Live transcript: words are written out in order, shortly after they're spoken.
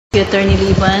you, Attorney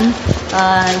Liban.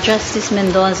 Justice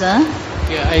Mendoza.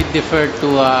 Yeah, I defer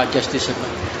to Justice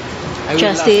Abad.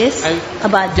 Justice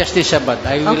Abad. Justice Abad.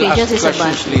 I will Okay, ask Justice questions,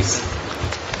 Abad. please.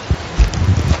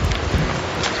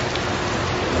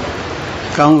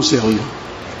 Counsel,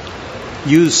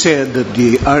 you said that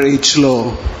the RH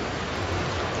law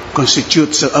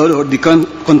constitutes, or the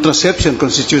contraception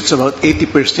constitutes about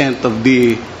 80% of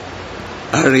the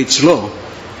RH law.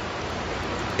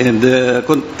 And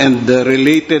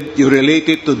you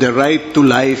related to the right to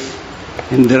life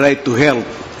and the right to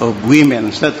health of women.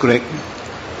 Is that correct?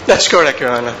 That's correct,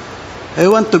 Your Honor. I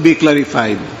want to be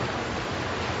clarified.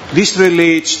 This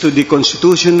relates to the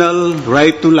constitutional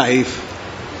right to life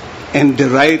and the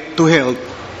right to health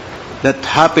that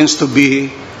happens to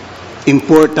be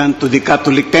important to the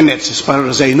Catholic tenets, as far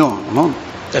as I know. No?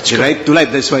 That's the correct. right to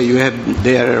life, that's why you have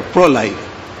their pro-life.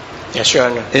 Yes, Your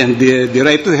Honor. And the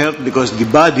right to health, because the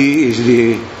body is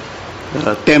the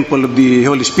temple of the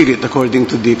Holy Spirit, according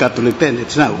to the Catholic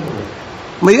tenets. Now,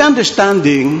 my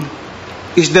understanding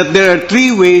is that there are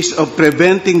three ways of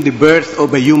preventing the birth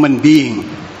of a human being.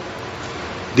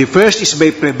 The first is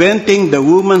by preventing the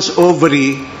woman's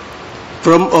ovary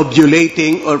from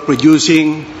ovulating or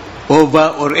producing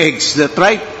ova or eggs. Is that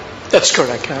right? That's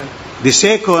correct, Your Honor. The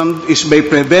second is by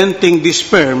preventing the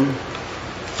sperm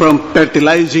from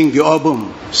fertilizing the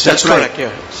ovum. That's right? correct,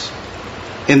 yes.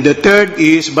 And the third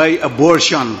is by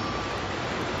abortion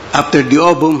after the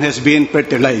ovum has been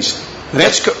fertilized.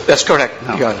 Correct? That's correct,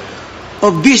 Now, Your Honor.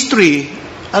 of these three,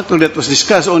 actually that was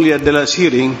discussed only at the last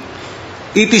hearing,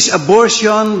 it is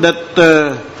abortion that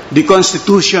the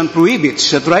Constitution prohibits.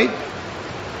 Is that right?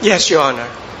 Yes, Your Honor.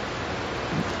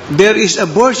 There is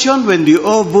abortion when the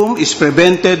ovum is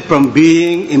prevented from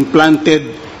being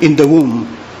implanted in the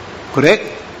womb.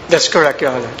 Correct? That's correct,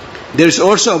 Your Honor. There is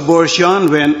also abortion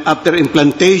when after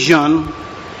implantation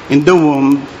in the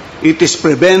womb, it is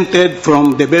prevented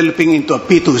from developing into a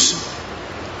fetus.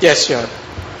 Yes, Your Honor.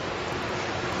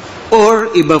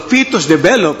 Or if a fetus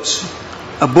develops,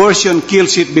 abortion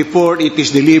kills it before it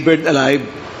is delivered alive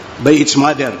by its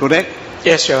mother. Correct?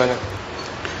 Yes, Your Honor.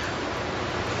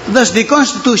 Does the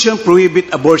Constitution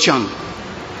prohibit abortion?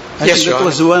 I Yes, think Your that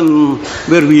was Honor. one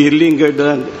where we lingered.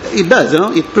 It does,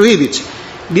 no? It prohibits.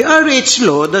 The RH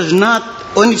law does not,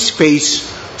 on its face,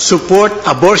 support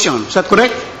abortion. Is that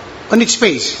correct? On its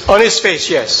face. On his face,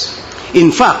 yes.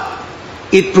 In fact,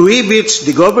 it prohibits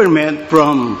the government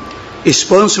from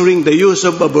sponsoring the use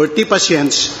of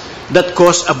abortifacients that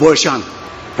cause abortion.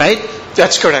 Right?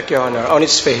 That's correct, Your Honor. On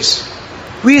his face.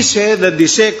 We say that the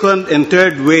second and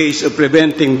third ways of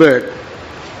preventing birth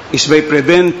is by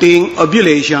preventing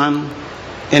ovulation,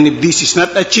 and if this is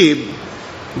not achieved,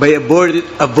 by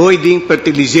avoiding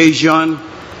fertilization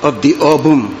of the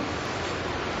ovum.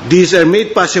 These are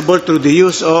made possible through the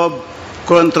use of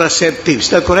contraceptives. Is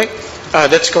that correct?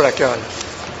 That's correct, Your Honor.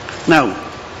 Now,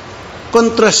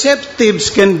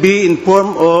 contraceptives can be in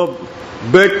form of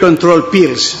birth control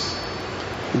pills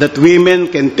that women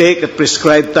can take at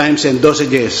prescribed times and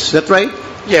dosages. Is that right?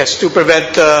 Yes, to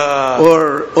prevent...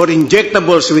 Or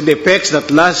injectables with effects that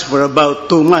last for about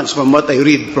 2 months, from what I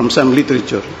read from some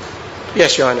literature.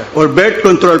 Yes, Your Honor. Or birth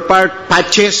control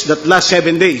patches that last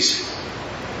 7 days,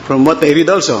 from what I read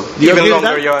also. Do you Even agree with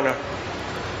longer, that? Your Honor.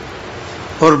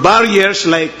 Or barriers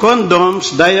like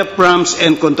condoms, diaphragms,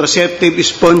 and contraceptive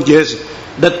sponges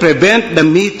that prevent the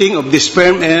meeting of the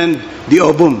sperm and the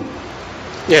ovum.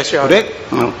 Yes, Your Honor.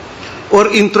 Correct? No. Or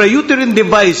intrauterine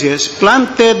devices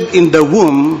planted in the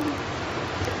womb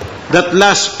that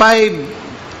last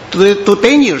 5 to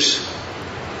 10 years.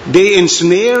 They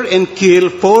ensnare and kill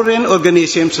foreign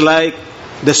organisms like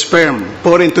the sperm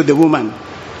foreign to the woman. Do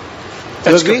you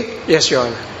That's agree? correct. Yes, Your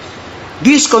Honor.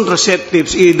 These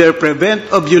contraceptives either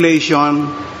prevent ovulation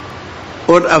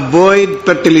or avoid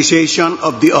fertilization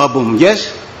of the ovum. Yes?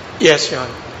 Yes, Your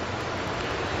Honor.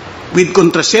 With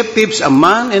contraceptives, a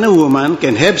man and a woman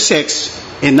can have sex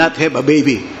and not have a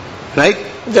baby. Right?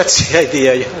 That's the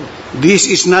idea, Your Honor. This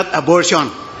is not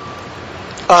abortion.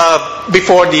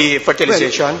 Before the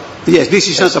fertilization? Yes, this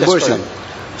is Yes, not that's abortion.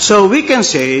 correct. So we can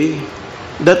say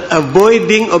that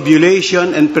avoiding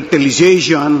ovulation and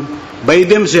fertilization by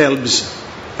themselves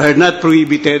are not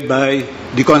prohibited by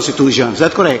the Constitution. Is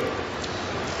that correct?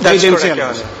 By That's correct, themselves. Your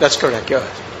Honor. That's correct, Your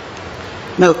Honor.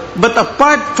 Now, but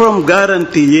apart from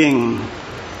guaranteeing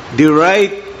the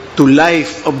right to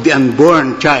life of the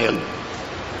unborn child,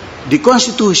 the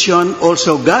Constitution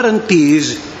also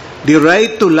guarantees the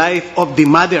right to life of the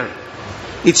mother.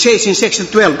 It says in Section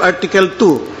 12, Article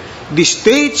 2, the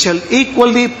state shall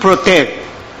equally protect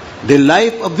the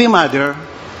life of the mother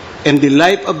and the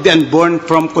life of the unborn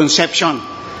from conception.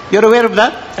 You're aware of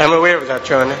that? I'm aware of that,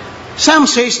 Your Honor. Some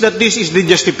says that this is the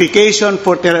justification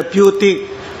for therapeutic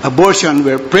abortion,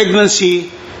 where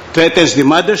pregnancy threatens the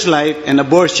mother's life and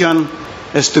abortion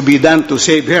has to be done to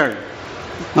save her.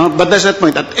 No, but that's that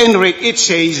point. At any rate, it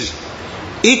says,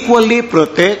 equally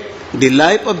protect the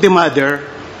life of the mother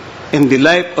and the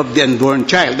life of the unborn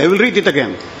child. I will read it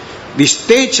again. The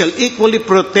state shall equally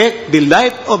protect the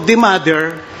life of the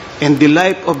mother and the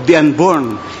life of the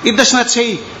unborn. It does not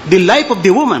say the life of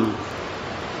the woman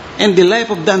and the life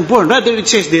of the unborn. Rather, it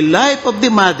says the life of the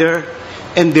mother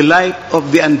and the life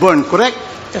of the unborn. Correct?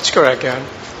 That's correct, Your Honor.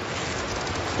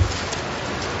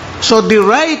 So the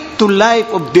right to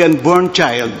life of the unborn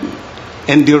child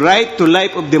and the right to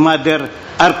life of the mother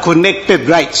are connected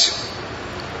rights.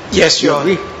 Yes, Your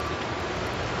Honor.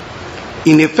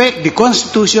 In effect, the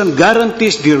Constitution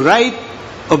guarantees the right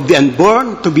of the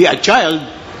unborn to be a child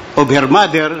of her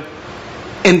mother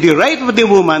and the right of the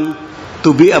woman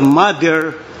to be a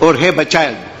mother or have a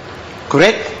child.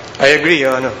 Correct? I agree,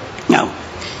 Your Honor. Now,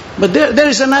 but there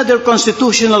is another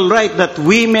constitutional right that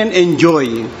women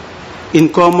enjoy in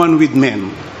common with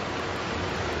men.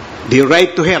 The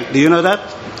right to health. Do you know that?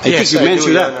 Yes, think you I mentioned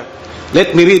do, Your that. Honor.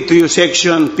 Let me read to you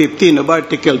section 15 of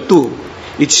Article 2.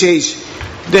 It says,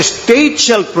 the state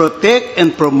shall protect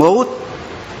and promote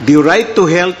the right to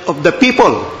health of the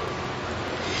people.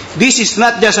 This is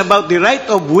not just about the right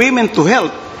of women to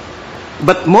health,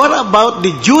 but more about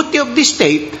the duty of the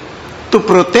state to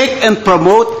protect and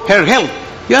promote her health.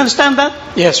 You understand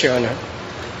that? Yes, Your Honor.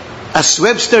 As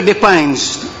Webster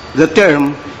defines the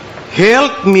term,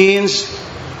 health means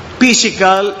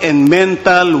physical and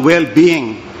mental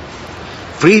well-being,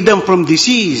 freedom from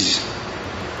disease,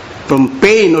 from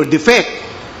pain or defect.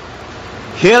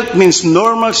 Health means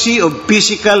normalcy of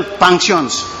physical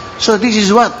functions. So this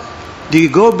is what the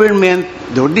government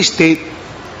or the state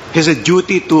has a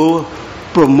duty to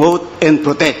promote and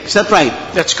protect. Is that right?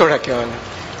 That's correct, Your Honor.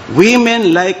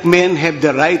 Women, like men, have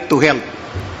the right to health.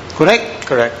 Correct?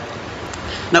 Correct.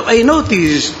 Now, I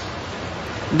notice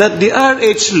that the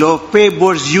RH law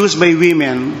favors use by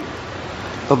women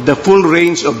of the full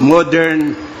range of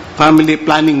modern family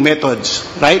planning methods,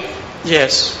 right?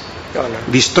 Yes, Your Honor.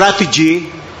 The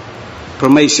strategy,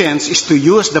 from my sense, is to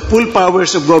use the full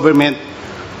powers of government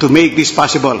to make this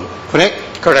possible. Correct?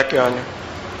 Correct, Your Honor.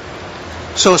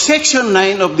 So Section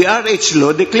 9 of the RH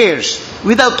law declares,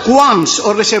 without qualms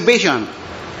or reservation,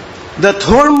 that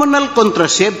hormonal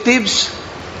contraceptives,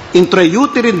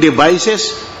 intrauterine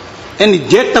devices, and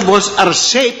injectables are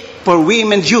safe for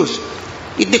women's use.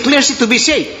 It declares it to be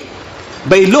safe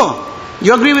by law.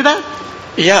 You agree with that?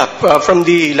 Yeah, from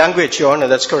the language, Your Honor,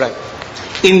 that's correct.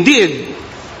 Indeed.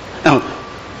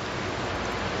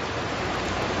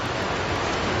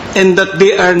 And that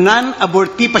they are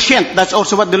non-abortive patient. That's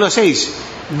also what the law says.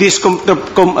 These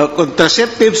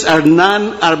contraceptives are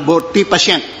non-abortive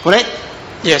patient. Correct?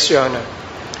 Yes, Your Honor.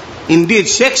 Indeed,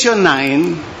 Section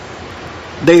 9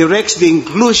 directs the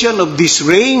inclusion of this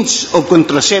range of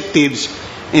contraceptives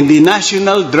in the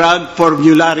National Drug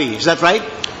Formulary. Is that right?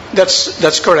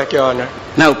 That's correct, Your Honor.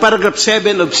 Now, paragraph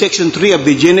 7 of Section 3 of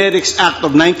the Generics Act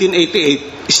of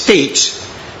 1988 states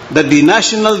that the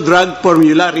National Drug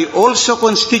Formulary also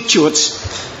constitutes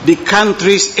the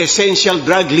country's essential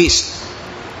drug list.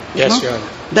 Yes, Your Honor.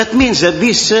 That means that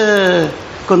these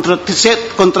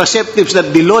contraceptives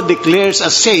that the law declares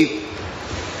as safe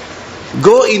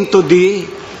go into the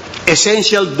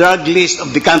essential drug list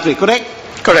of the country, correct?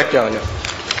 Correct, Your Honor.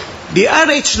 The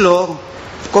RH law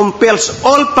compels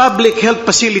all public health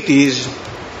facilities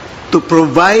to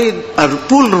provide a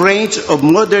full range of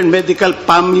modern medical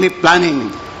family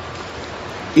planning.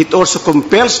 It also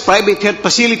compels private health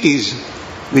facilities,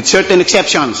 with certain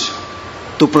exceptions,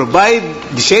 to provide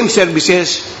the same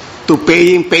services to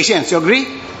paying patients. You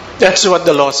agree? That's what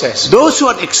the law says. Those who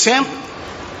are exempt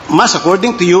must,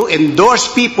 according to you,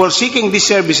 endorse people seeking these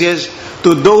services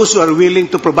to those who are willing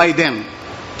to provide them.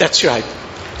 That's right.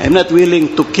 I'm not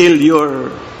willing to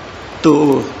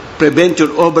to prevent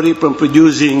your ovary from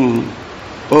producing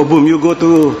ovum. You go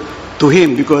to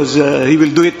him because he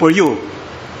will do it for you.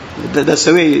 That's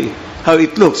the way how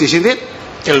it looks, isn't it?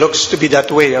 It looks to be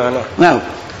that way, Your Honor. Now,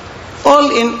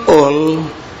 all in all,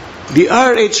 the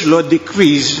RH law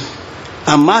decrees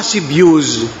a massive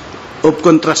use of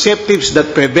contraceptives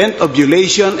that prevent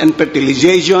ovulation and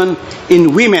fertilization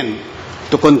in women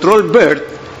to control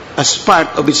birth as part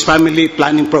of its family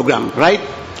planning program, right?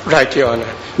 Right, Your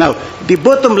Honor. Now, the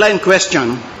bottom line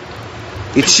question,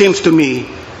 it seems to me,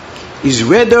 is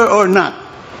whether or not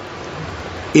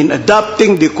in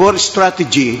adopting the core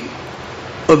strategy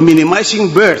of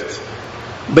minimizing birth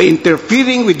by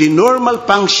interfering with the normal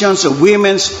functions of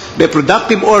women's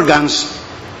reproductive organs,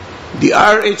 the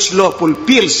RH law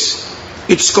fulfills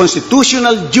its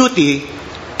constitutional duty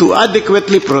to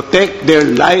adequately protect their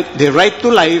right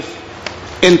to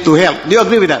life and to health. Do you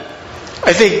agree with that?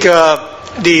 I think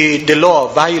the law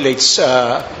violates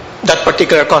that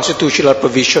particular constitutional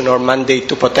provision or mandate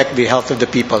to protect the health of the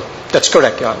people. That's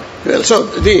correct, Your Honor. Well, so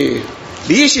the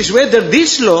issue is whether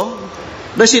this law,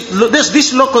 does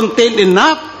this law contain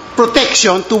enough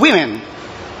protection to women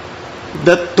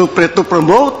that to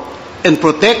promote and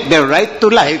protect their right to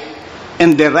life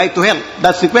and their right to health?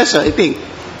 That's the question, I think.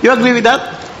 You agree with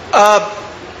that?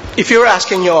 If you're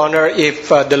asking, Your Honor, if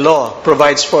the law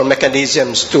provides for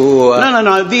mechanisms to...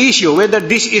 No. The issue, whether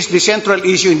this is the central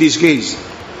issue in this case.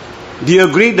 Do you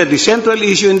agree that the central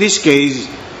issue in this case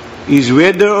is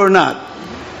whether or not,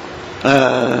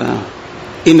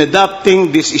 in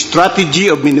adopting this strategy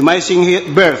of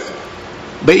minimizing birth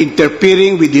by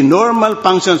interfering with the normal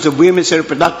functions of women's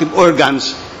reproductive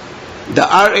organs, the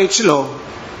RH law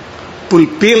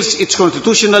fulfills its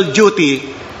constitutional duty.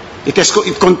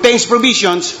 It contains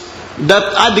provisions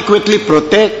that adequately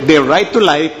protect their right to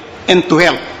life and to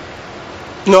health.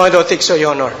 No, I don't think so,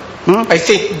 Your Honor. I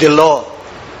think the law,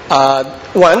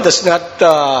 one, does not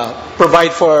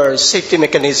provide for safety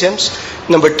mechanisms.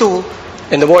 Number two,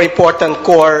 and the more important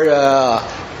core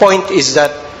point is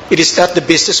that it is not the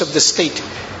business of the state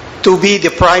to be the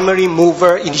primary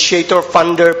mover, initiator,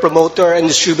 funder, promoter, and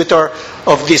distributor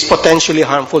of these potentially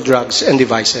harmful drugs and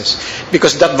devices,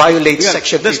 because that violates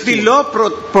Section 15. Does the law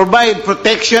provide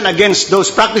protection against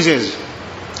those practices?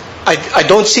 I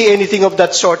don't see anything of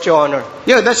that sort, Your Honor.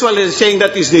 Yeah, that's why I'm saying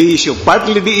that is the issue.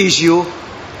 Partly the issue,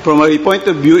 from my point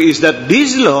of view, is that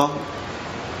this law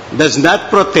does not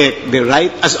protect the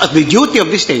right, as the duty of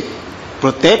the state,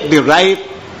 protect the right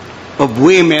of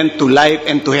women to life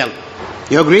and to health.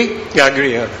 You agree? Yeah, I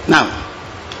agree, Your Honor.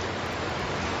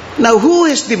 Now, who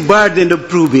has the burden of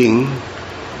proving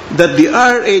that the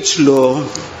RH law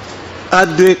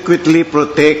adequately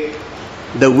protect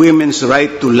the women's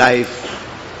right to life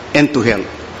and to health?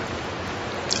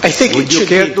 I think Would you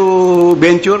care to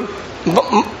venture?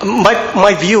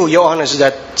 My view, Your Honor, is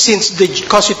that since the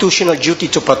constitutional duty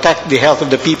to protect the health of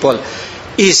the people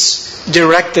is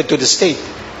directed to the state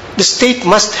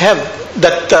must have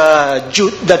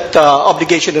that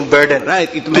obligation and burden.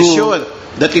 Right, it must show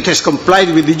that it has complied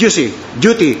with the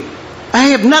duty. I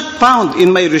have not found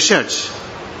in my research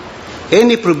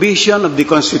any provision of the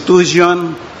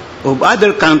Constitution of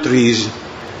other countries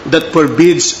that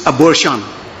forbids abortion.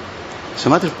 As a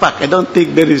matter of fact, I don't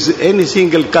think there is any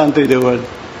single country in the world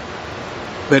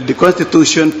where the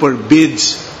Constitution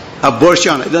forbids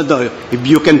abortion. I don't know. If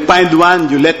you can find one,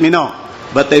 you let me know.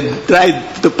 But I've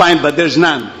tried to find, but there's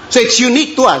none. So it's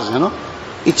unique to us, you know.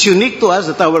 It's unique to us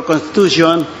that our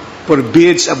Constitution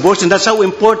forbids abortion. That's how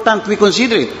important we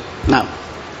consider it now.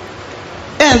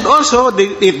 And also,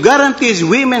 it guarantees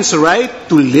women's right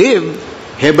to live,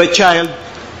 have a child,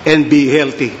 and be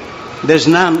healthy. There's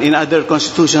none in other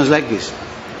constitutions like this.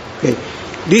 Okay.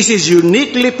 This is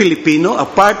uniquely Filipino, a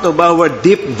part of our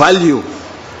deep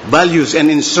values,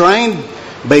 and enshrined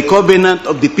by covenant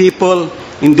of the people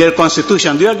in their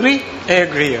constitution. Do you agree? I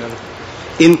agree.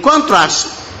 In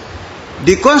contrast,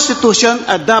 the Constitution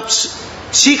adopts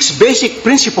 6 basic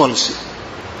principles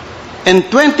and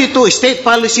 22 state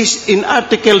policies in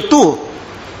Article 2,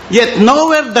 yet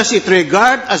nowhere does it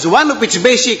regard as one of its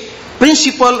basic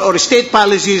principle or state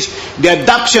policies the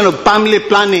adoption of family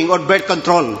planning or birth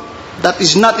control. That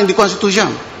is not in the Constitution.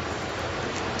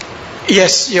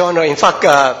 Yes, Your Honor. In fact,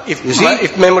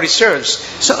 if memory serves,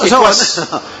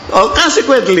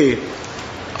 consequently,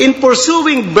 in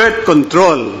pursuing birth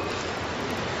control,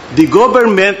 the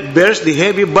government bears the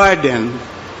heavy burden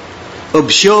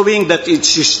of showing that its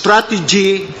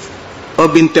strategy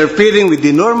of interfering with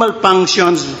the normal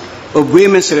functions of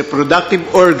women's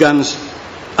reproductive organs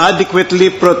adequately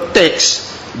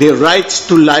protects their rights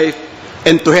to life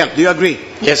and to health. Do you agree?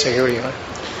 Yes, I agree.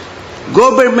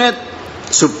 Government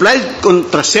supplied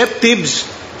contraceptives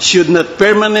should not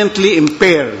permanently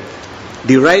impair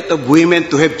the right of women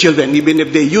to have children. Even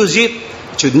if they use it,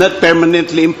 it should not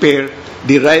permanently impair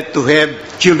the right to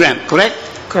have children. Correct?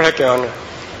 Correct, Your Honor.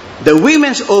 The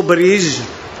women's ovaries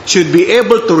should be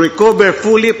able to recover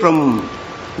fully from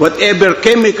whatever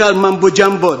chemical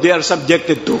mambo-jumbo they are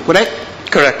subjected to. Correct?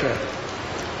 Correct, Your Honor.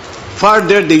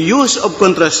 Further, the use of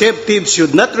contraceptives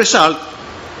should not result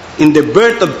in the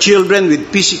birth of children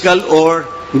with physical or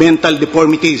mental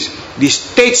deformities. The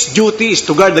state's duty is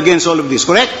to guard against all of this,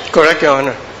 correct? Correct, Your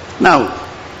Honor. Now,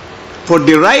 for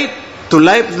the right to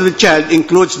life of the child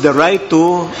includes the right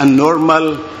to a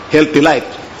normal healthy life,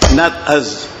 not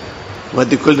as what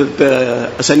they call it,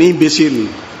 as an imbecile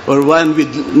or one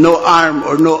with no arm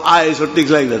or no eyes or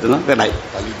things like that. No? Right.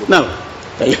 Now,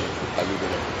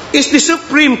 is the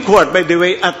Supreme Court, by the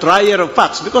way, a trier of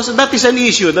facts? Because that is an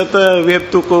issue that we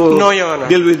have to No, Your Honor.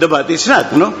 deal with. But it's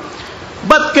not, no?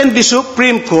 But can the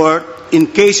Supreme Court, in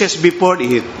cases before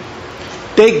it,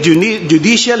 take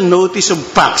judicial notice of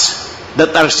facts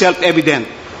that are self-evident?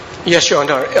 Yes, Your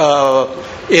Honor.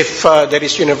 If there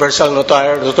is universal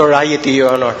notoriety,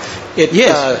 Your Honor,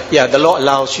 the law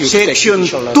allows you to take Section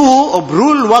judicial 2 notice. of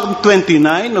Rule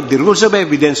 129 of the Rules of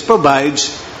Evidence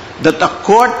provides that a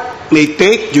court may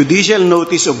take judicial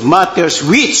notice of matters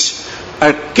which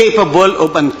are capable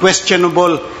of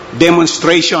unquestionable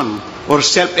demonstration or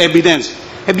self-evidence.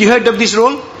 Have you heard of this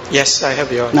rule? Yes, I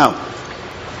have, Your Honor. Now,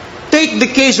 take the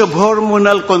case of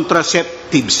hormonal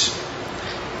contraceptives.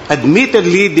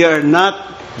 Admittedly, they are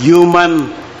not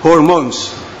human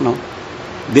hormones. No?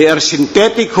 They are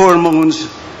synthetic hormones,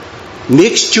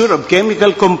 mixture of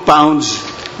chemical compounds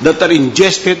that are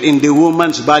ingested in the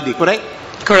woman's body, correct?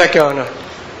 Correct, Your Honor.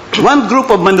 One group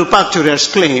of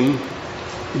manufacturers claim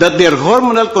that their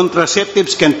hormonal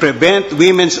contraceptives can prevent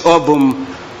women's ovum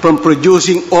from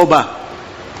producing ova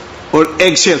or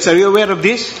egg cells. Are you aware of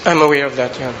this? I'm aware of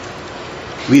that, Your Honor.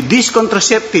 With these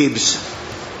contraceptives,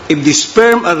 if the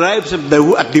sperm arrives at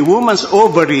the woman's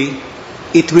ovary,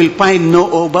 it will find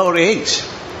no ova or eggs,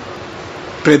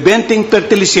 preventing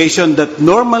fertilization that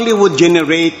normally would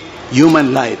generate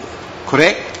human life.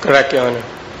 Correct? Correct, Your Honor.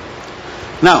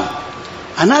 Now,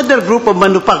 another group of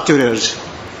manufacturers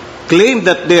claim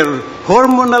that their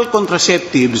hormonal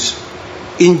contraceptives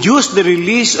induce the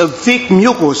release of thick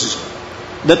mucus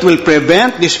that will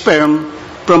prevent the sperm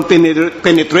from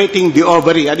penetrating the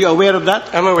ovary. Are you aware of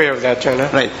that? I'm aware of that, Your Honor.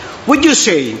 Right. Would you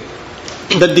say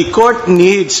that the court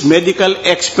needs medical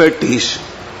expertise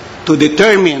to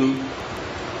determine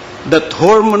that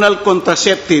hormonal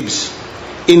contraceptives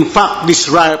in fact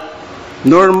disrupt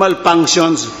normal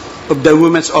functions of the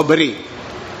woman's ovary?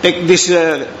 Take this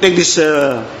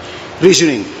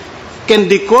reasoning. Can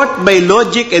the court, by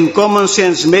logic and common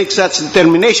sense, make such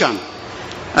determination?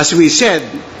 As we said,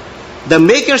 the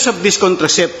makers of these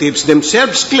contraceptives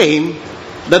themselves claim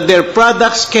that their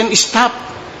products can stop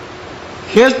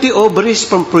healthy ovaries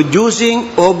from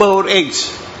producing ova or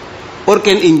eggs, or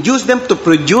can induce them to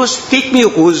produce thick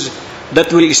mucus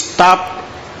that will stop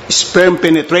sperm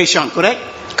penetration, correct?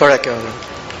 Correct, Your Honor.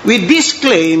 With these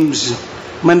claims,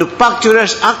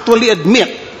 manufacturers actually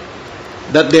admit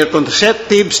that their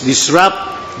contraceptives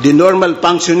disrupt the normal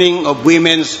functioning of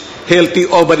women's healthy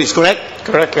ovaries, correct?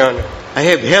 Correct, Your Honor. I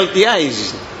have healthy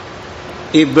eyes.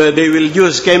 If they will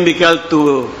use chemical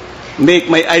to make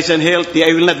my eyes unhealthy,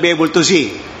 I will not be able to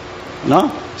see. No?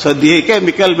 So the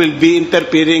chemical will be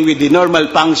interfering with the normal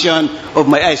function of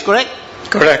my eyes, correct?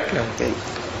 Correct, Your Honor. Okay.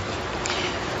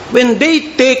 When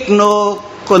they take no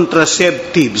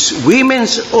contraceptives,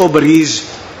 women's ovaries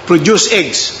produce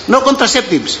eggs. No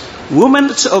contraceptives.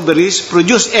 Women's ovaries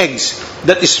produce eggs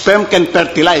that sperm can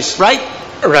fertilize, right?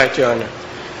 Right, Your Honor.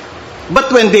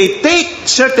 But when they take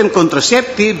certain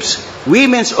contraceptives,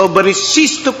 women's ovaries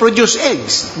cease to produce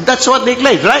eggs. That's what they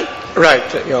claim, right?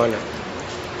 Right, Your Honor.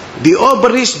 The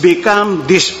ovaries become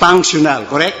dysfunctional,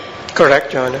 correct?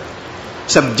 Correct, Your Honor.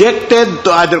 Subjected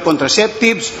to other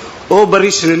contraceptives,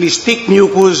 ovaries release thick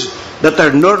mucus that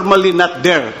are normally not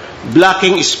there,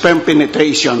 blocking sperm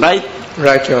penetration, right?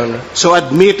 Right, Your Honor. So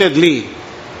admittedly,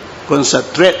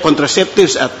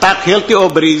 contraceptives attack healthy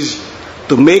ovaries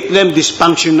to make them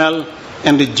dysfunctional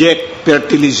and reject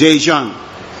fertilization.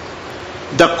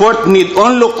 The court need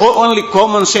only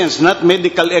common sense, not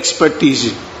medical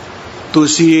expertise, to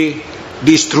see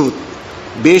this truth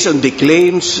based on the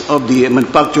claims of the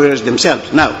manufacturers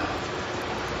themselves. Now,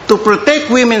 to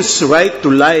protect women's right to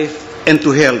life and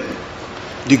to health,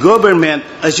 the government,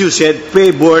 as you said,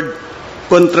 favored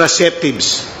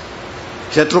contraceptives.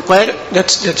 Is that true, correct?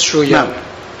 That's true, Your Honor.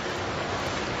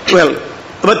 Now, well,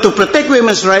 but to protect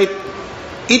women's right,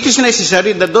 it is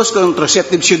necessary that those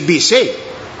contraceptives should be safe.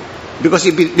 Because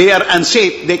if they are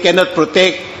unsafe, they cannot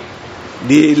protect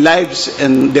the lives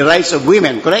and the rights of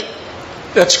women, correct?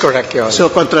 That's correct, Your Honor. So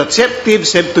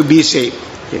contraceptives have to be safe.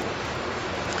 Okay.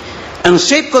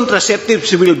 Unsafe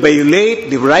contraceptives will violate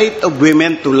the right of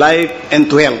women to life and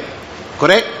to health,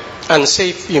 correct?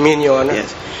 Unsafe, you mean, Your Honor?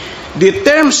 Yes. The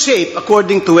term safe,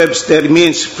 according to Webster,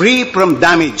 means free from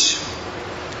damage,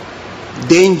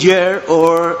 danger,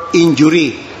 or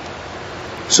injury.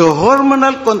 So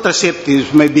hormonal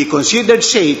contraceptives may be considered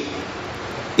safe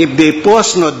if they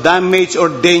pose no damage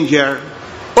or danger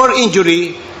or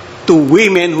injury to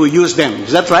women who use them.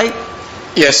 Is that right?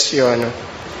 Yes, Your Honor.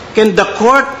 can the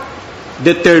court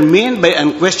determine by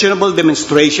unquestionable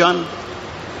demonstration,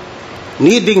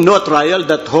 needing no trial,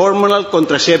 that hormonal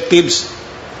contraceptives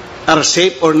are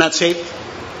safe or not safe?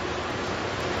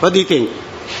 What do you think?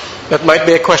 That might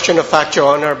be a question of fact,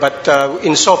 Your Honor, but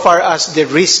insofar as the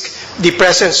risk, the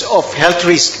presence of health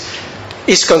risk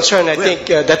is concerned, I think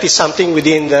that is something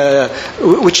within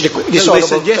which this my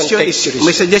Honorable can take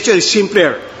my suggestion is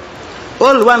simpler.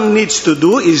 All one needs to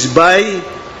do is buy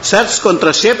such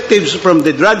contraceptives from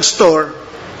the drugstore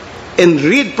and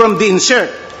read from the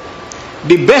insert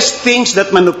the best things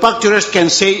that manufacturers can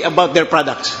say about their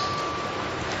products.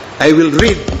 I will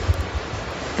read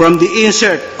from the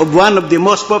insert of one of the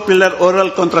most popular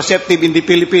oral contraceptive in the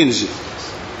Philippines,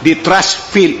 the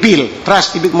Trust Pill.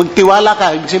 Trust, magtiwala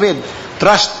ka, ibig sabihin.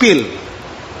 Trust Pill.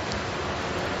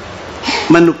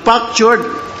 Manufactured,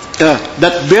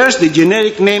 that bears the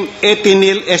generic name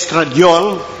ethinyl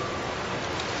estradiol,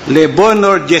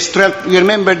 levonorgestrel. You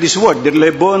remember this word, the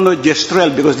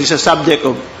levonorgestrel, because this is a subject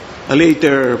of a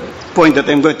later point that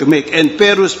I'm going to make, and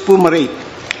ferrous fumarate.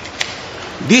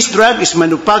 This drug is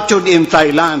manufactured in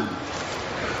Thailand,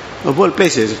 of all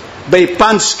places, by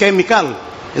Pans Chemical.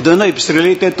 I don't know if it's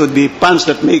related to the Pans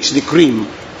that makes the cream.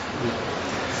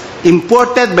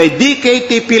 Imported by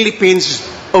DKT Philippines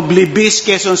of Libis,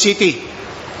 Quezon City.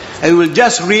 I will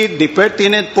just read the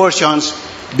pertinent portions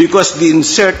because the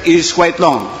insert is quite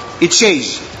long. It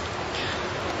says,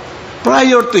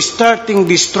 prior to starting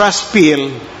this trust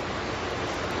pill,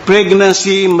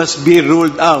 pregnancy must be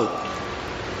ruled out.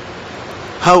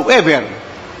 However,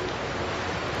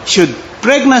 should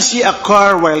pregnancy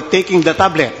occur while taking the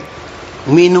tablet,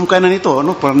 uminom ka na nito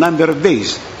for a number of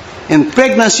days, and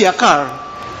pregnancy occur,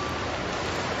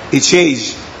 it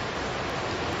says,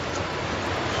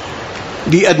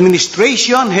 the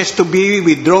administration has to be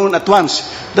withdrawn at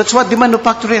once. That's what the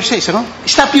manufacturer says,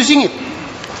 Stop using it.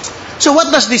 So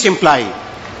what does this imply?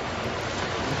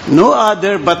 No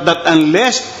other but that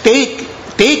unless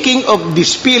taking of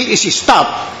this pill is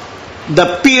stopped,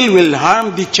 the pill will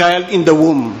harm the child in the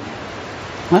womb.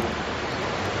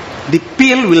 The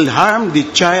pill will harm the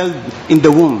child in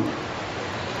the womb.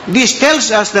 This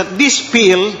tells us that this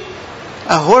pill,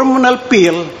 a hormonal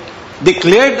pill,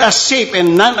 declared as safe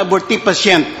and non-abortive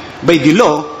patient by the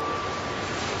law,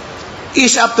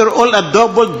 is after all a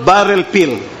double-barrel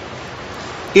pill.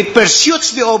 It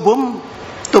pursues the ovum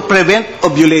to prevent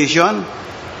ovulation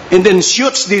and then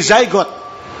shoots the zygote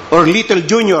or little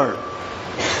junior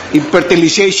if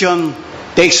fertilization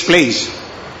takes place.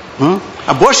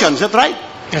 Abortion, is that right?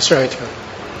 That's right.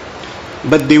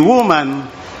 But the woman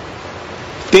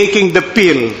taking the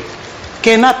pill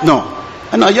cannot know.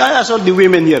 I ask all the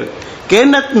women here,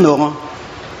 cannot know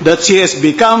that she has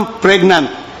become pregnant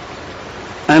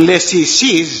unless she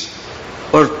sees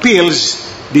or feels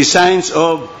the signs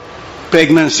of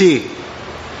pregnancy.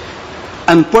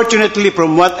 Unfortunately,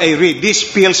 from what I read, these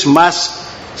pills mask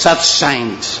such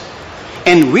signs.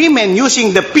 And women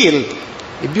using the pill,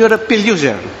 if you're a pill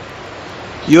user,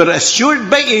 you're assured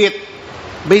by it,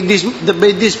 by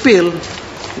this pill.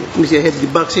 Let me see, I have the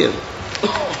box here.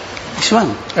 This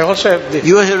one. I also have this.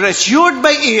 You are assured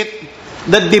by it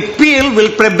that the pill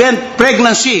will prevent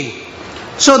pregnancy.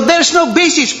 So there's no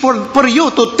basis for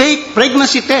you to take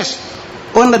pregnancy tests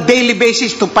on a daily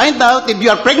basis to find out if you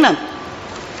are pregnant.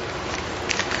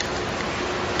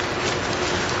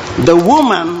 The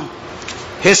woman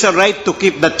has a right to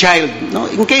keep the child.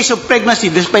 In case of pregnancy,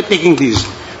 despite taking this,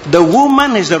 the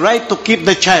woman has the right to keep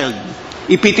the child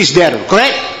if it is there.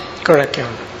 Correct? Correct, Your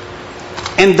Honor.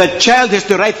 And the child has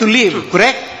the right to live.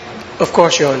 Correct? Of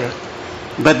course, Your Honor.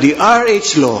 But the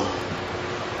RH law,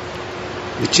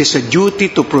 which is a duty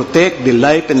to protect the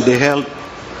life and the health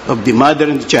of the mother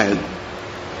and the child,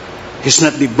 has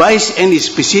not devised any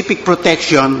specific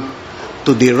protection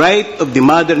to the right of the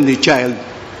mother and the child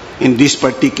in this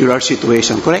particular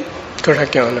situation. Correct?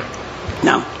 Correct, Your Honor.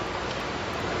 Now,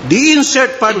 the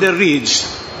insert further reads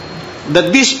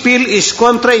that this pill is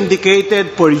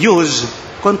contraindicated for use,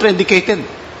 contraindicated,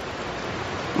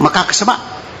 makakasama,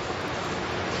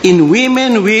 in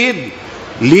women with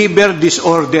liver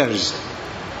disorders,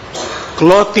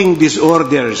 clotting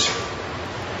disorders,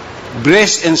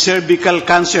 breast and cervical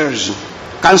cancer,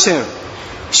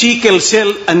 sickle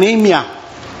cell anemia.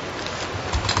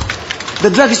 The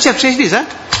drug itself says this,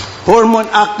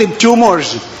 hormone-active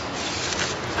tumors,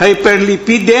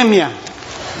 hyperlipidemia,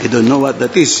 I don't know what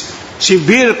that is,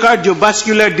 severe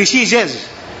cardiovascular diseases,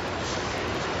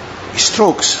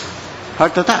 strokes,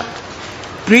 heart attack,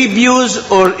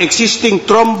 previous or existing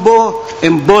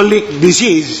thromboembolic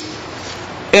disease,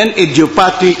 and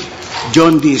idiopathic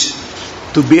jaundice.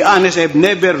 To be honest, I've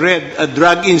never read a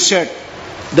drug insert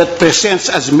that presents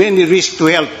as many risks to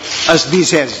health as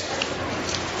this has.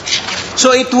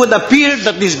 So it would appear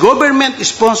that these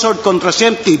government-sponsored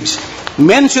contraceptives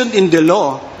mentioned in the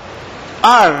law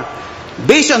are,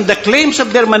 based on the claims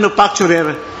of their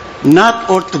manufacturer, not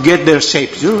altogether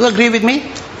safe. Do you agree with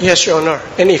me? Yes, Your Honor.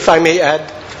 And if I may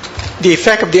add, the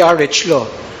effect of the RH law,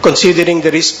 considering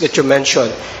the risk that you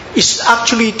mentioned, is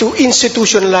actually to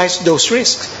institutionalize those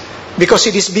risks because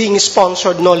it is being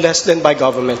sponsored no less than by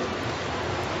government.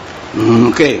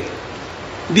 Okay.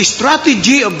 The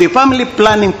strategy of the family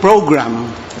planning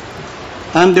program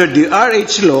under the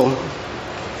RH law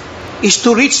is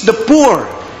to reach the poor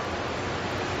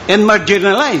and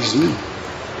marginalized,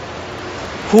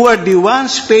 who are the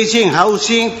ones facing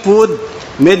housing, food,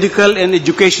 medical, and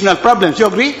educational problems. You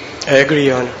agree? I agree,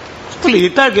 Your Honor. Actually,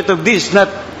 the target of this is not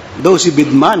those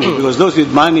with money, because those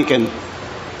with money can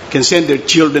send their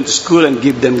children to school and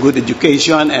give them good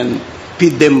education and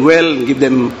feed them well and give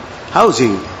them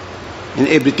housing and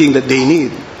everything that they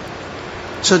need.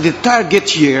 So the target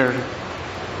here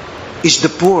is the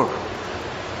poor.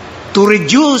 To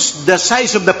reduce the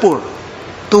size of the poor.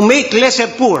 To make lesser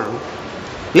poor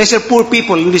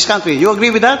people in this country. You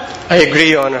agree with that? I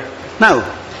agree, Your Honor. Now,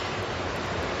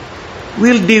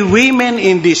 will the women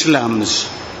in the slums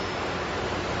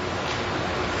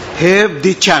have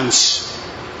the chance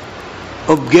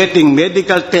of getting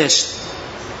medical tests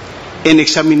and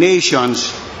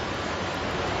examinations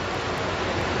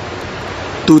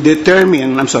to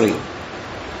determine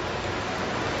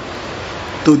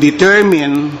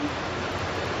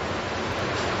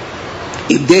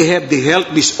if they have the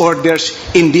health disorders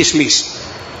in this list?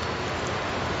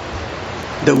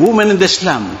 The woman in the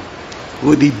slum,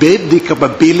 would he have the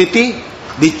capability,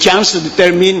 the chance to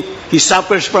determine he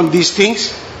suffers from these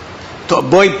things, to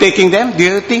avoid taking them? Do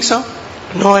you think so?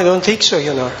 No, I don't think so,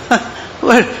 Your Honor.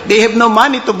 Well, they have no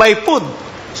money to buy food.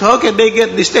 So how can they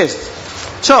get this test?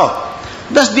 So,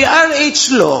 does the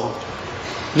RH law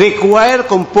require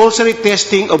compulsory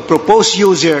testing of proposed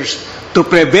users to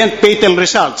prevent fatal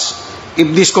results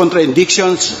if these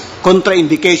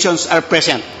contraindications are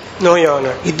present? No, Your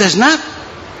Honor. It does not.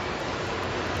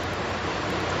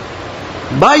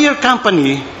 Bayer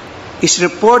Company is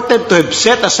reported to have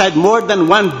set aside more than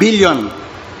 $1 billion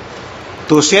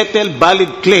to settle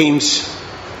valid claims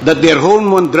that their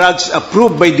hormone drugs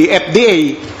approved by the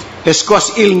FDA has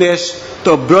caused illness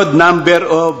to a broad number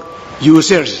of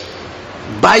users.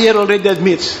 Bayer already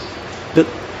admits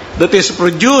that is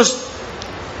produced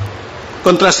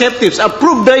contraceptives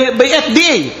approved by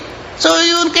FDA. So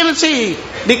you cannot say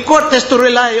the court has to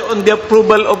rely on the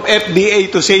approval of FDA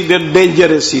to say they're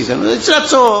dangerous. It's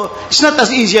not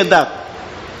as easy as that.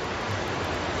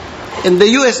 And by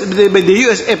the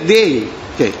US FDA,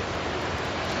 okay.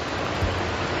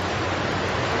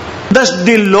 Does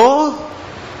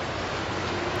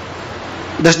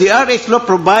the RH law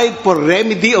provide for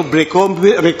remedy of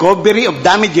recovery of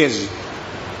damages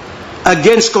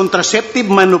against contraceptive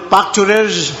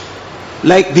manufacturers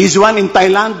like this one in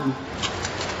Thailand,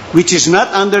 which is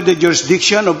not under the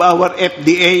jurisdiction of our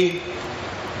FDA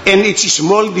and it's a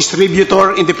small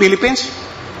distributor in the Philippines?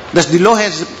 Does the law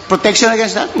has protection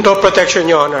against that? No protection,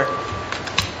 Your Honor.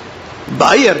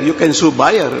 Bayer, you can sue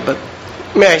Bayer, but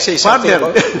may I say something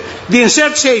further, the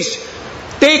insert says,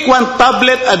 take 1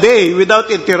 tablet a day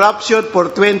without interruption for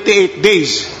 28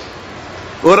 days,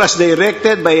 or as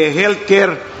directed by a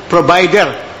healthcare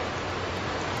provider.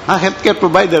 A healthcare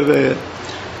provider.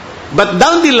 But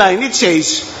down the line, it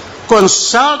says,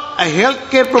 consult a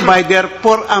healthcare provider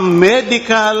for a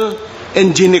medical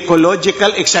and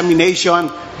gynecological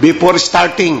examination before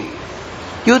starting.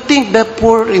 You think the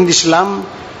poor in the slum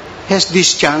has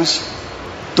this chance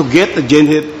to get a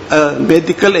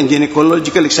medical and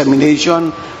gynecological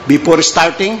examination before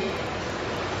starting?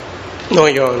 No,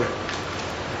 Your Honor.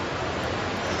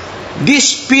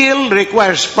 This pill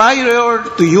requires prior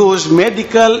to use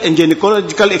medical and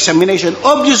gynecological examination,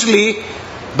 obviously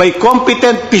by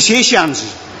competent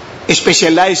physicians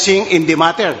specializing in the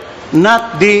matter,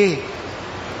 not the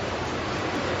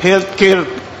healthcare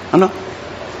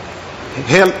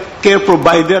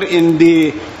provider in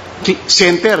the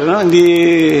center, in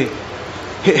the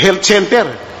health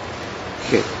center.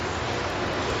 Okay.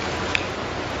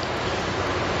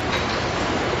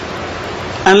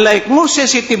 Unlike most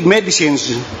sensitive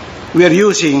medicines we are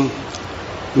using,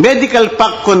 medical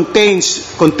pack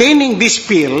containing this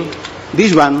pill,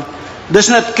 this one, does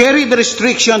not carry the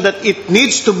restriction that it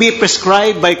needs to be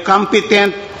prescribed by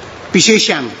competent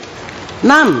physician.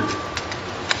 None.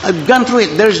 I've gone through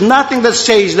it. There's nothing that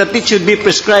says that it should be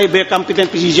prescribed by a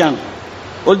competent physician.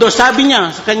 Although sabi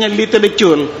niya sa kanyang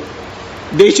literature,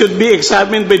 they should be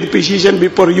examined by the physician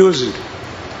before use.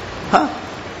 Huh?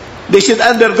 They should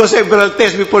undergo several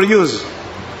tests before use.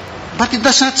 But it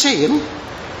does not say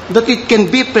that it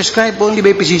can be prescribed only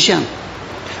by physician.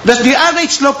 Does the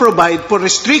RH law provide for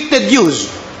restricted use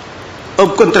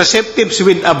of contraceptives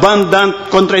with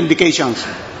abundant contraindications?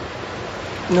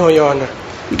 No, Your Honor.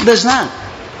 It does not.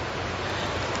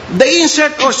 The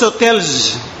insert also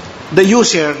tells the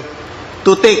user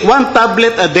to take 1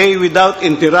 tablet a day without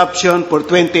interruption for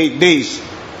 28 days,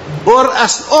 or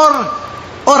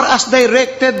as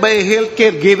directed by a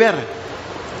healthcare giver.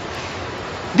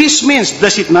 This means,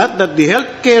 does it not, that the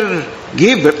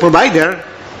healthcare provider,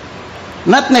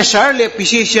 not necessarily a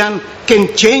physician,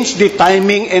 can change the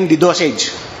timing and the dosage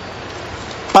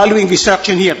following the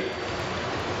instruction here?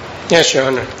 Yes, Your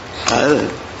Honor.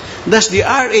 Does the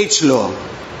RH law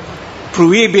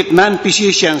prohibit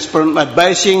non-physicians from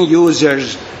advising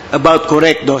users about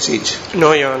correct dosage?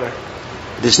 No, Your Honor.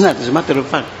 It does not. As a matter of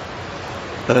fact,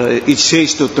 it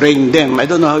says to train them. I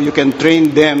don't know how you can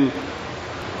train them,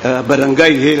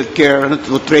 barangay healthcare,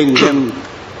 to train them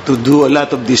to do a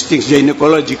lot of these things,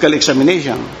 gynecological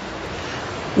examination.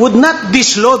 Would not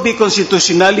this law be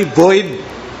constitutionally void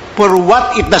for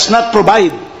what it does not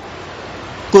provide,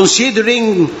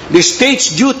 considering the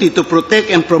state's duty to protect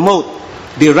and promote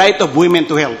the right of women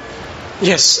to health?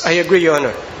 Yes, I agree, Your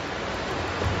Honor.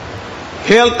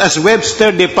 Health, as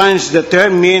Webster defines the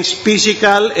term, means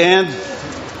physical and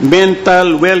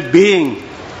mental well-being,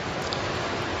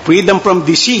 freedom from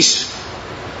disease,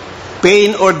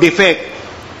 pain, or defect.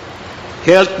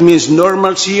 Health means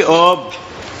normalcy of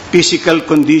physical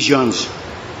conditions.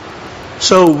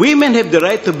 So women have the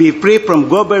right to be free from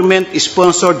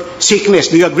government-sponsored sickness.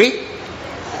 Do you agree?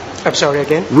 I'm sorry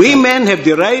again? Women have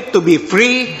the right to be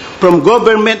free from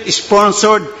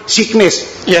government-sponsored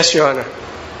sickness. Yes, Your Honor.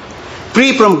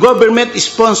 Free from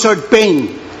government-sponsored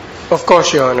pain. Of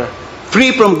course, Your Honor.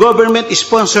 Free from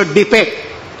government-sponsored defect.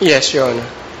 Yes, Your Honor.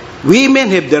 Women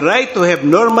have the right to have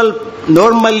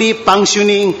normally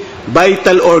functioning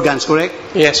vital organs, correct?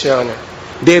 Yes, Your Honor.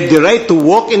 They have the right to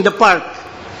walk in the park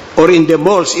or in the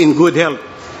malls in good health.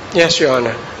 Yes, Your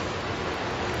Honor.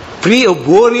 Free of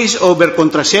worries over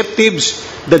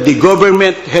contraceptives that the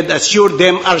government had assured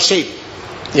them are safe.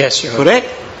 Yes, Your Honor. Correct?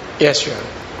 Yes, Your Honor.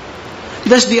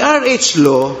 Does the RH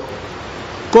law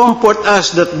comfort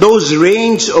us that those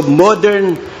reigns of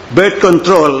modern birth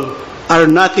control are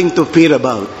nothing to fear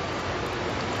about?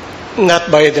 Not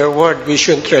by their word. We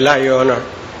shouldn't rely, Your Honor.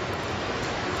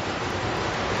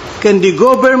 Can the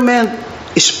government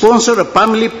sponsor a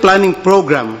family planning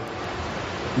program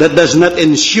that does not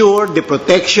ensure the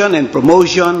protection and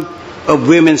promotion of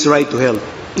women's right to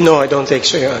health? No, I don't think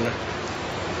so, Your Honor.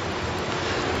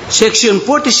 Section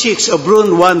 46 of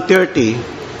Rule 130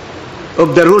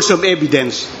 of the Rules of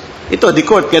Evidence, ito, the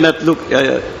court cannot look,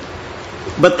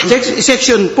 but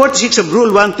Section 46 of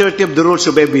Rule 130 of the Rules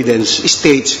of Evidence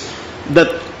states that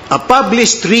a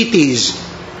published treatise,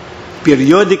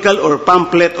 periodical or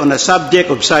pamphlet on a subject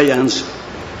of science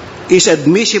is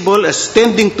admissible as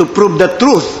tending to prove the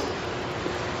truth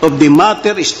of the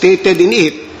matter stated in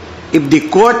it if the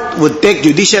court would take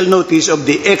judicial notice of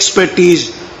the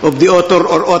expertise of the author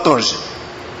or authors.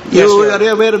 Yes, You sir. are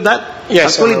aware of that?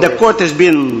 Yes, Actually, I'm the aware. court has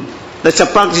been, that's a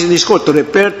practice in this court, to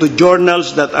refer to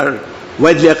journals that are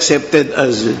widely accepted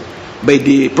as by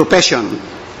the profession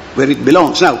where it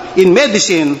belongs. Now, in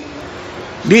medicine,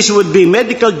 these would be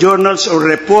medical journals or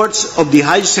reports of the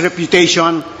highest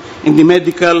reputation in the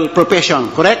medical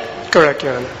profession, correct? Correct,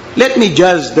 Your Honor. Let me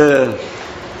just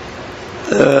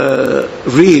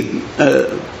read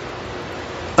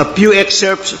a few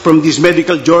excerpts from these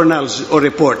medical journals or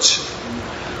reports.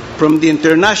 From the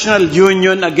International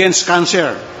Union Against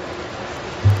Cancer,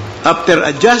 after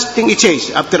adjusting, it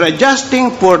says, after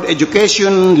adjusting for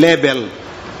education level,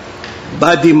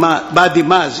 body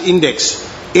mass index,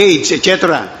 age,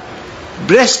 etc.,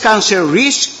 breast cancer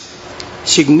risk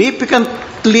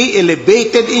significantly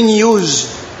elevated in use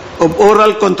of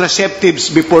oral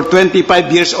contraceptives before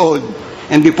 25 years old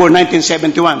and before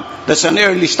 1971. That's an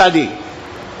early study.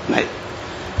 Right.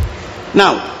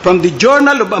 Now, from the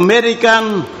Journal of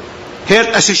American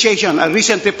Health Association, a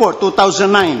recent report,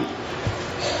 2009,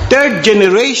 third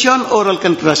generation oral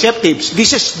contraceptives,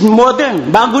 this is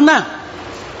modern, bago na,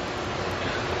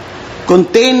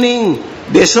 containing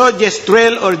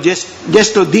desogestrel or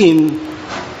gestodine,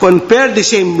 compare the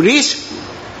same risk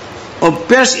of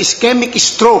first ischemic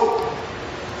stroke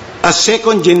as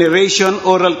second generation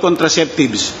oral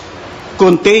contraceptives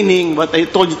containing what I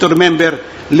told you to remember,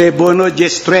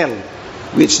 levonorgestrel,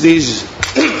 which these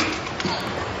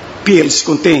pills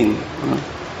contain.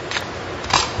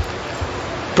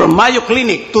 From Mayo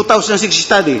Clinic, 2006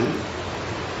 study,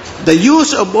 the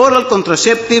use of oral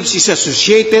contraceptives is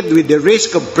associated with the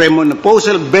risk of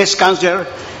premenopausal breast cancer,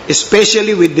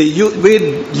 especially with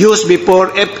use before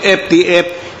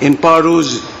FFTF in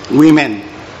Paru's women.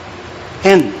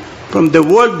 And from the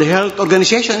World Health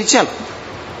Organization itself,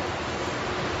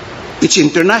 its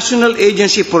International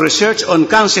Agency for Research on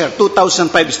Cancer,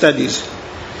 2005 studies.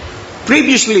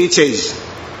 Previously, it says,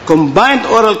 combined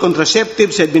oral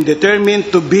contraceptives had been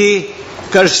determined to be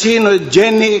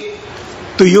carcinogenic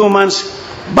to humans,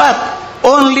 but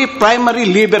only primary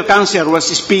liver cancer was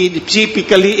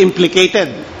specifically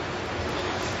implicated.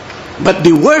 But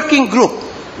the working group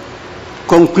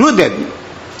concluded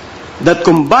that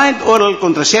combined oral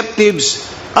contraceptives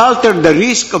alter the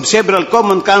risk of several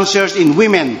common cancers in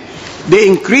women. They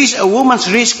increase a woman's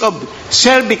risk of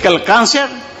cervical cancer,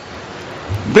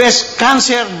 breast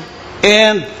cancer,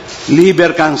 and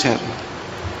liver cancer.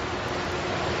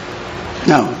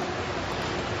 Now,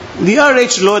 the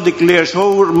RH law declares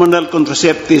hormonal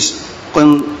contraceptives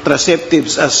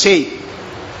as safe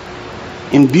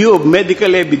in view of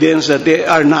medical evidence that they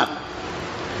are not.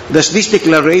 Does this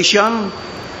declaration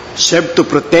serve to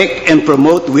protect and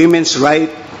promote women's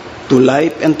right to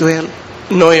life and to health?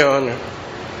 No, Your Honor.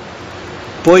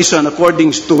 Poison,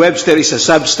 according to Webster, is a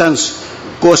substance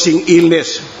causing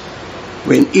illness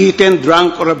when eaten,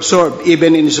 drunk, or absorbed,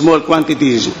 even in small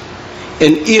quantities.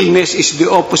 And illness is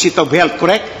the opposite of health,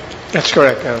 correct? That's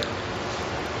correct, Your Honor.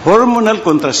 Hormonal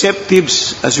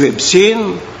contraceptives, as we have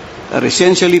seen, are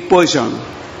essentially poison,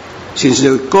 since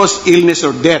they cause illness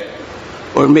or death,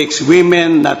 or makes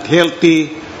women not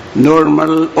healthy,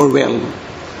 normal, or well.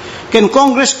 Can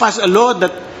Congress pass a law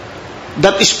that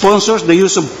sponsors the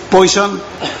use of poison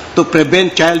to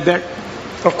prevent childbirth?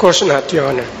 Of course not, Your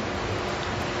Honor.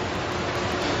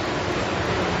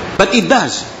 But it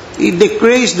does.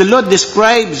 The law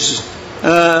describes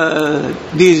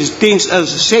these things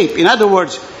as safe. In other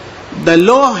words, the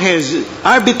law has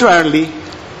arbitrarily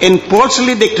and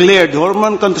falsely declared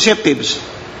hormone contraceptives,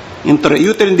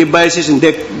 intrauterine devices, and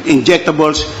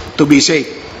injectables to be safe.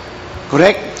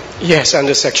 Correct? Yes,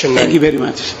 under Section 9. Thank you very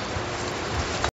much.